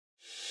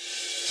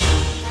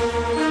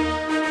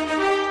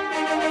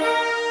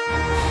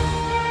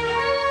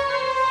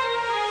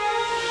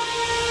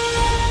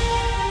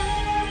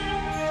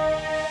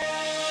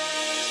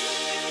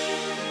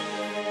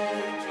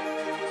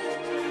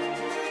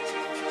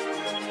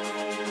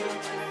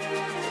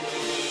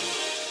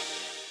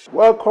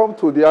Welcome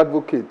to The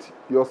Advocate,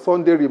 your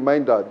Sunday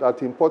reminder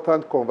that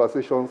important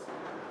conversations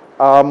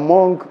are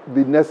among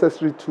the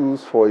necessary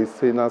tools for a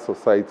saner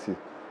society.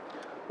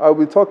 I'll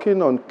be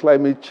talking on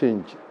climate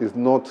change is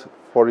not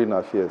foreign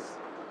affairs.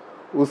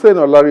 Hussein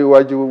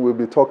Olanrewaju will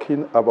be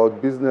talking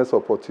about business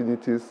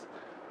opportunities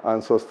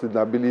and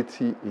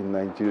sustainability in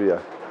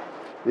Nigeria,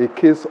 a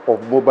case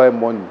of mobile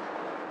money.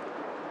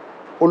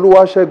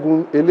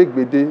 Oluwasegun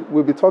Elegbede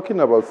will be talking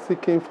about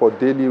seeking for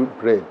daily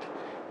bread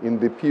in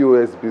the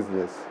POS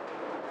business.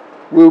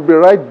 We'll be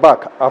right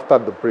back after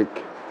the break.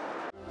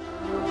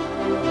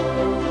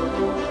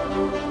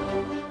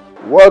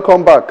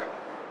 Welcome back.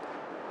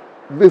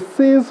 The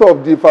scenes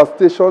of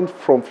devastation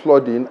from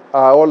flooding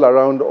are all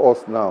around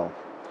us now.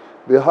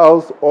 The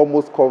house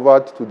almost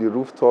covered to the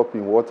rooftop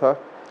in water,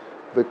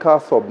 the car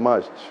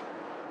submerged,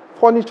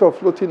 furniture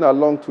floating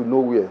along to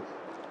nowhere,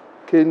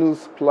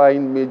 canoes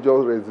plying major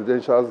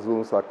residential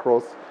zones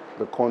across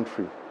the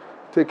country,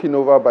 taken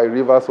over by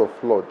rivers of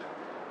flood.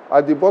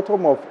 At the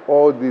bottom of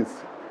all this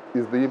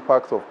is the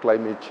impact of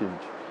climate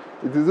change.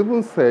 It is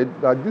even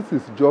said that this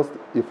is just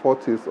a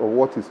foretaste of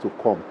what is to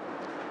come.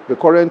 The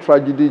current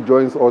tragedy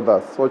joins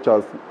others, such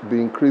as the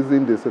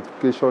increasing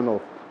desertification of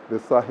the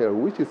Sahel,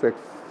 which is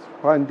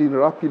expanding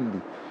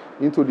rapidly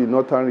into the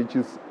northern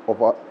reaches of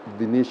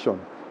the nation,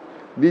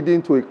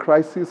 leading to a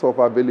crisis of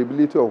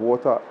availability of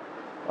water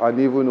and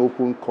even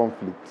open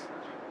conflict.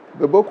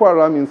 The Boko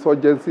Haram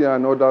insurgency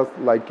and others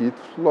like it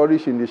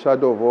flourish in the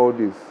shadow of all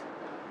this.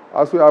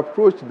 As we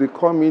approach the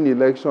coming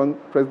election,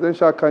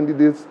 presidential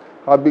candidates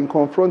have been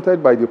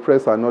confronted by the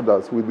press and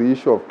others with the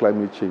issue of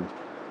climate change.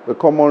 The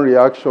common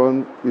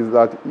reaction is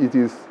that it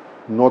is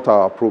not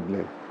our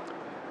problem,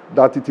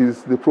 that it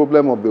is the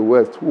problem of the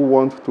West who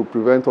want to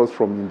prevent us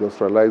from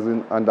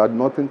industrializing, and that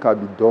nothing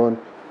can be done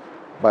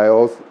by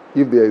us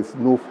if there is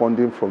no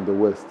funding from the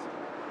West.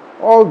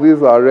 All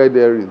these are red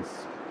herrings.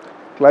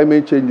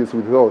 Climate change is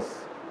with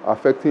us,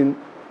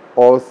 affecting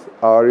us,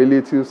 our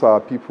relatives, our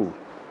people.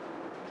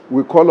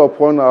 We call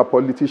upon our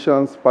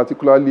politicians,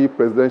 particularly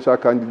presidential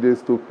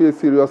candidates, to pay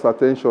serious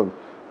attention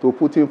to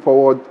putting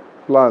forward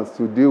plans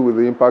to deal with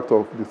the impact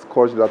of the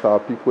scourge that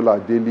our people are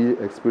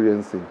daily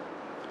experiencing.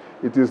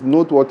 It is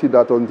noteworthy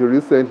that until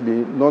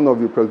recently, none of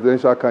the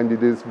presidential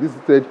candidates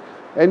visited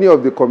any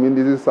of the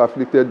communities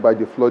afflicted by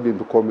the flooding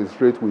to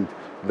commiserate with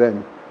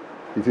them.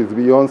 It is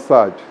beyond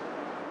sad.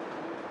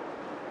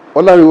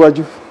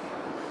 Olanrewaju.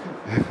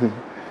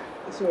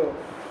 So,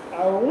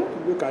 I want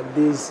to look at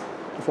this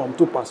from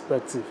two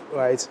perspectives,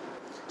 right?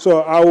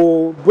 So I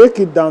will break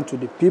it down to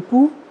the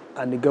people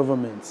and the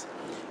government.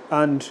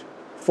 And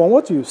from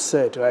what you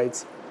said,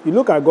 right, you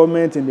look at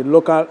government in the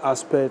local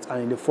aspect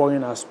and in the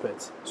foreign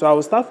aspect. So I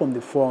will start from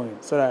the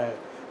foreign so that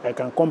I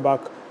can come back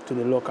to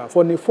the local.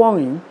 For the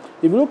foreign,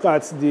 if you look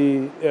at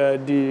the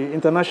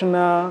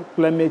international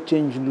climate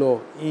change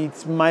law,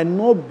 it might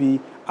not be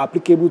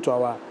applicable to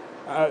our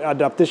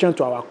adaptation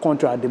to our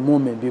country at the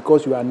moment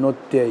because we are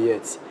not there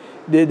yet.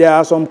 There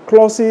are some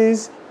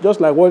clauses,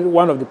 just like what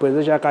one of the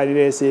presidential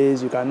candidates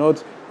says, you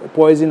cannot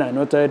poison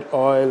anointed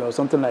oil or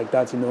something like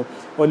that,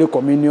 Holy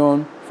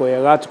Communion for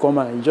a rat to come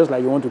and it's just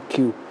like you want to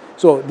kill.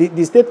 So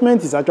the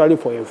statement is actually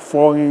for a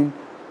foreign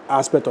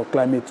aspect of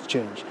climate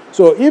change.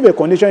 So if a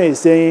condition is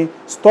saying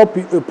stop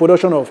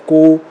production of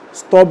coal,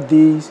 stop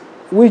this,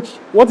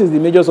 what is the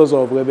major source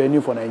of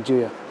revenue for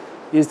Nigeria?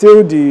 It's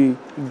still the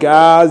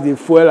gas, the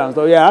fuel and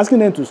stuff. You're asking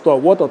them to stop.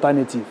 What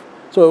alternative?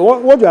 So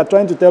what we are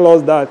trying to tell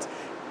us that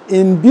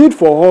in bid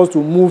for us to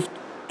move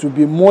to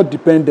be more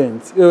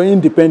independent,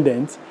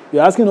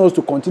 you're asking us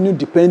to continue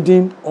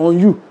depending on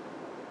you.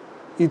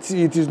 It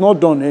is not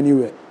done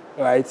anywhere,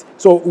 right?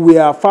 So we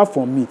are far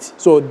from it.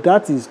 So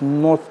that is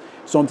not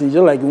something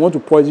just like you want to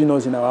poison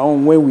us in our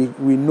own when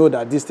we know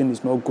that this thing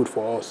is not good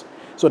for us.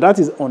 So that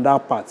is on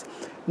that part.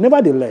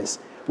 Nevertheless,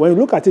 when you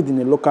look at it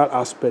in a local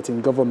aspect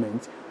in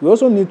government, we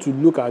also need to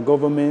look at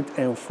government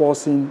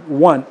enforcing,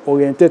 one,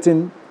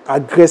 orientating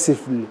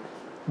aggressively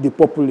the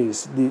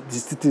populace, the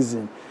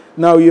citizen.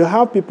 Now you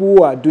have people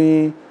who are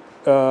doing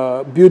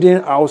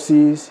building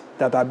houses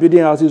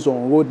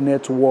on road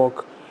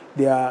network.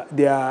 They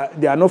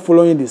are not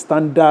following the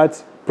standard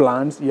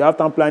plans. You have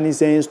town planning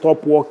saying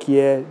stop work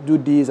here, do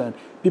this, and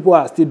people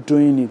are still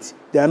doing it.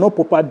 There are no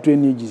proper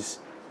drainages,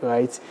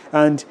 right?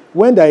 And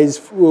when there is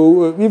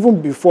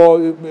even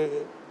before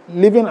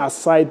leaving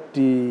aside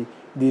the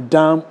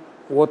dam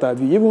water,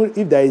 even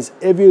if there is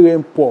heavy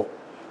rainfall,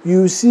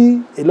 you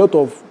see a lot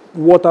of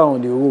water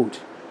on the road.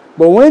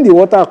 But when the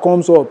water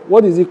comes up,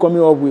 what is it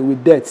coming up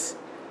with deaths?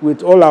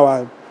 With all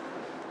our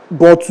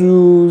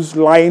bottles,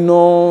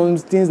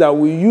 nylons, things that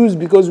we use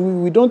because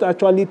we don't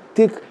actually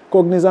take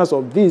cognizance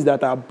of these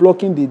that are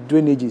blocking the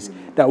drainages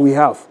that we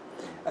have.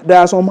 There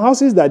are some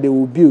houses that they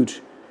will build.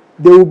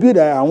 They will build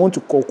that I want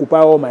to occupy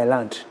all my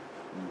land.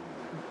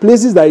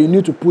 Places that you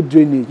need to put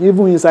drainage,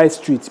 even inside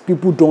streets,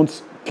 people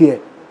don't care.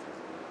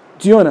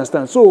 Do you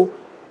understand? So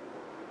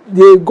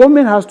the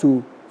government has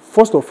to,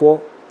 first of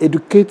all,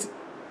 educate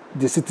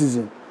the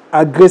citizen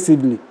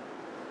aggressively.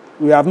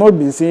 We have not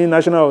been seeing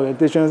National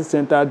Orientation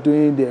Center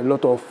doing a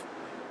lot of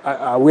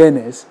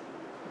awareness.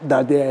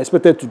 that they are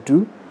expected to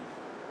do.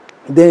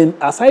 Then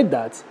aside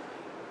that,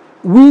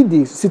 we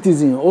the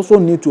citizens also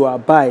need to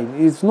abide.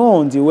 It's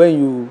not until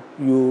when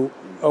you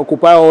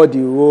occupy all the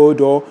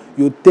road or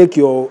you take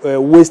your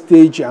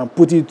wastage and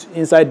put it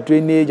inside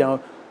drainage, and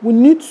we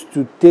need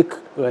to take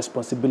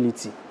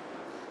responsibility.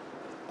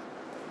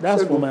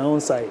 That's from my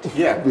own side.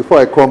 Yeah. Before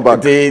I come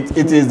back, it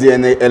is the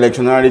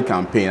electionary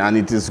campaign, and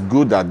it is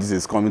good that this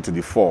is coming to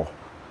the fore.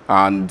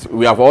 And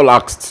we have all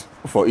asked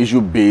for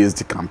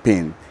issue-based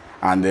campaign,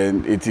 and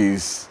then it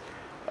is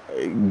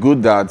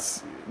good that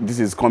this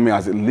is coming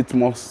as a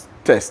litmus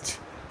test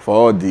for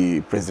all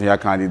the presidential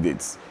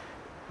candidates.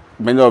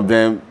 Many of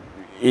them,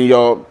 in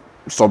your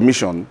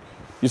submission,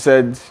 you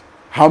said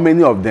how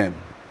many of them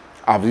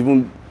have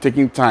even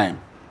taken time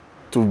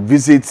to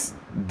visit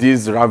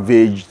these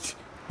ravaged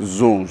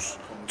zones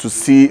to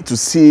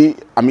see,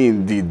 I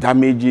mean, the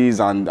damages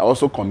and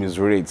also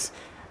commiserate.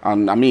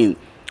 And I mean,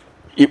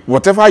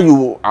 whatever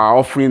you are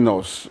offering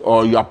us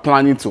or you are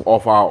planning to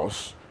offer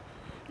us,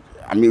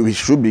 I mean, we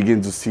should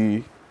begin to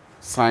see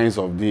signs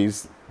of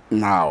this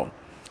now,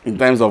 in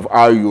terms of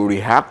how you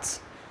react,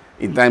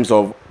 in terms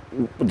of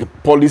the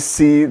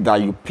policy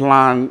that you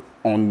plan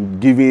on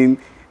giving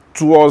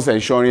towards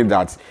ensuring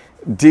that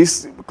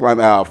this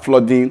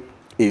flooding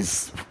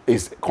is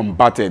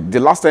combated. The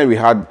last time we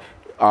had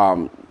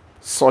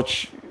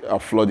such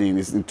flooding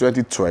is in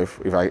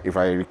 2012, if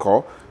I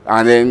recall,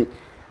 and then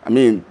I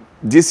mean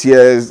this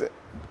year's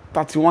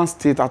 31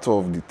 states out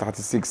of the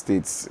 36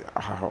 states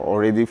are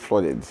already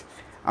flooded.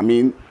 I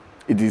mean,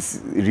 it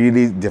is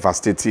really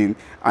devastating,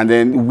 and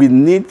then we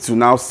need to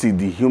now see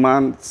the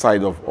human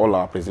side of all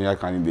our presidential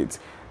candidates.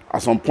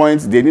 At some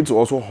point, they need to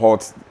also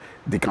halt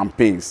the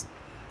campaigns.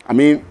 I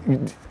mean,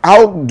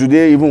 how do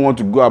they even want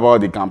to go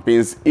about the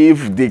campaigns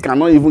if they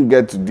cannot even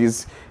get to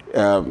these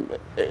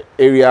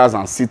areas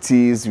and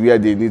cities where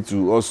they need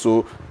to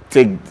also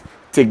take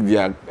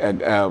their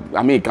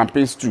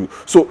campaigns to?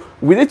 So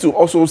we need to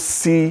also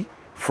see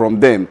from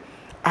them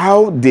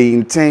how they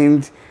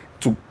intend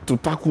to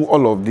tackle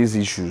all of these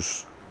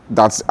issues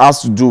that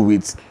has to do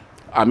with,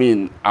 I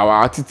mean,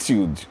 our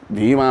attitude,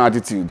 the human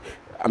attitude.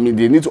 I mean,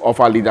 they need to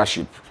offer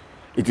leadership.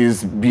 It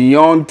is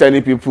beyond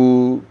telling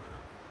people,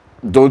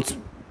 don't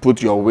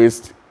put your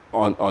waste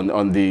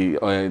on the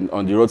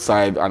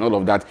roadside and all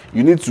of that.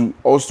 You need to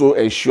also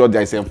ensure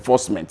there is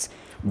enforcement.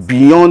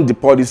 Beyond the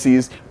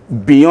policies,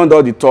 beyond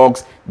all the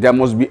talks, there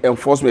must be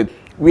enforcement.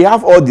 We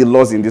have all the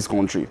laws in this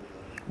country,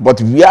 but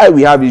where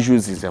we have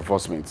issues is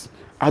enforcement.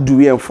 How do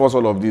we enforce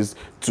all of this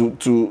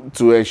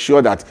to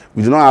ensure that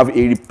we do not have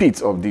a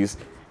repeat of this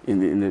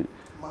in the...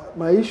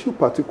 My issue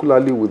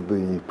particularly with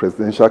the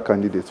presidential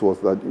candidates was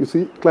that, you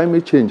see,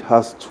 climate change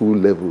has two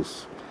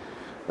levels.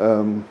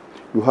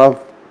 You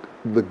have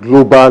the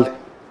global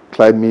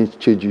climate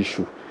change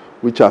issue,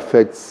 which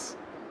affects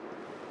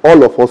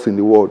all of us in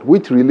the world,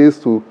 which relates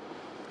to,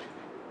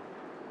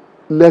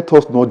 let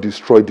us not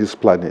destroy this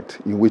planet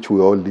in which we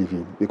all live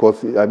in.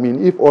 Because, I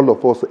mean, if all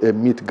of us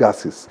emit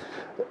gases,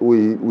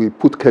 we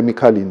put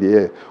chemical in the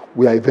air,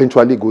 we are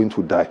eventually going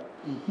to die.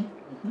 Mm-hmm.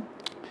 Mm-hmm.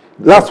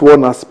 That's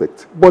one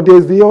aspect. But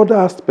there's the other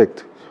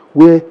aspect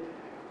where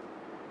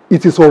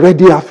it is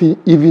already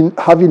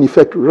having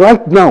effect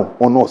right now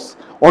on us,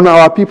 on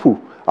our people.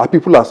 Our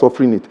people are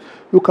suffering it.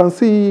 You can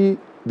see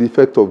the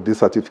effect of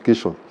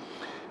desertification.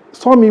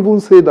 Some even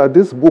say that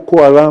this Boko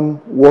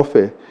Haram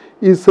warfare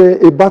is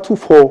a battle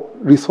for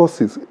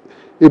resources,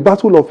 a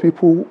battle of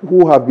people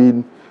who have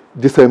been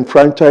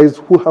disenfranchised,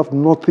 who have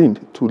nothing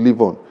to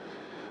live on.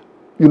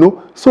 You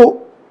know,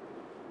 so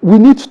we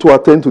need to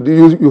attend to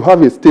this. You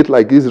have a state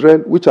like Israel,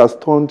 which has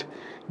turned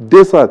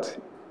desert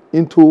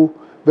into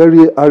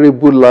very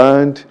arable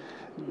land,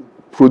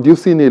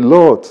 producing a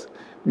lot.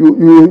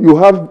 You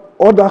have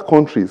other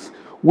countries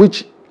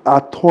which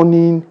are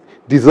turning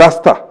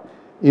disaster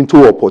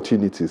into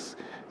opportunities.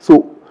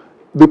 So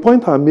the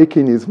point I'm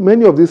making is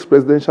many of these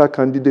presidential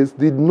candidates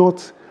did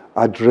not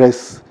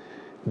address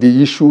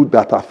the issue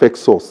that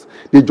affects us.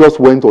 They just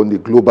went on the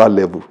global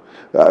level.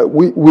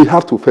 We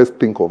have to first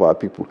think of our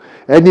people.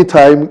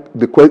 Anytime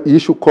the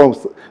issue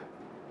comes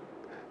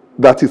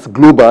that is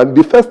global,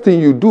 the first thing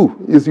you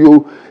do is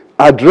you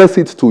address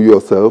it to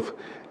yourself,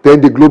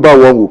 then the global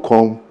one will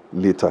come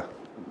later.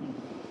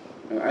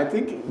 I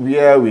think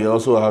where we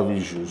also have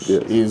issues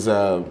is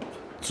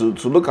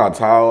to look at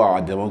how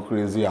our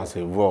democracy has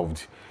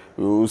evolved.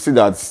 We will see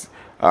that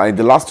in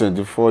the last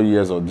 24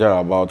 years or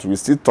thereabouts, we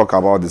still talk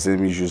about the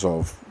same issues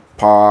of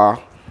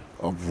power,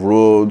 of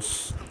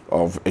roads,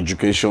 of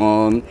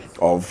education,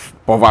 of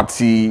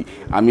poverty.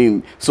 I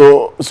mean,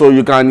 so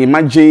you can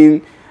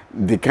imagine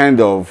the kind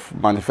of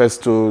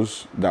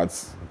manifestos that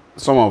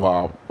some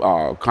of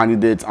our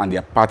candidates and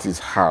their parties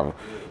have.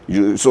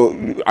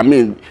 I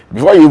mean,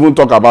 before you even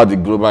talk about the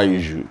global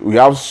issue, we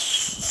have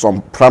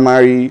some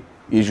primary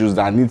issues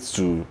that needs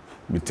to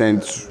be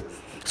tended to.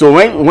 So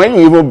when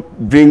you even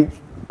bring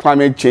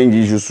climate change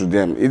issues to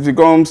them, it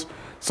becomes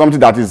something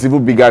that is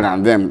even bigger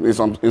than them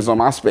in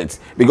some aspects.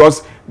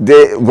 Because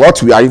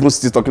what we are even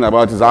still talking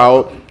about is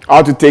how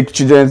to take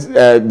children,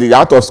 the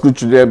out-of-school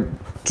children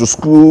to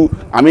school,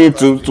 I mean,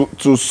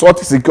 to sort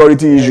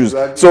security issues.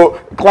 Exactly. So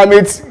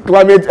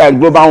climate and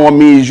global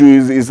warming issue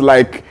is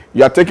like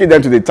you are taking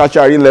them to the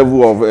tertiary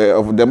level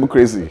of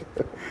democracy.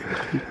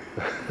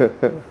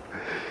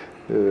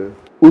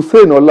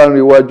 Hussein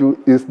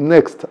Olanrewaju is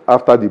next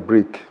after the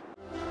break.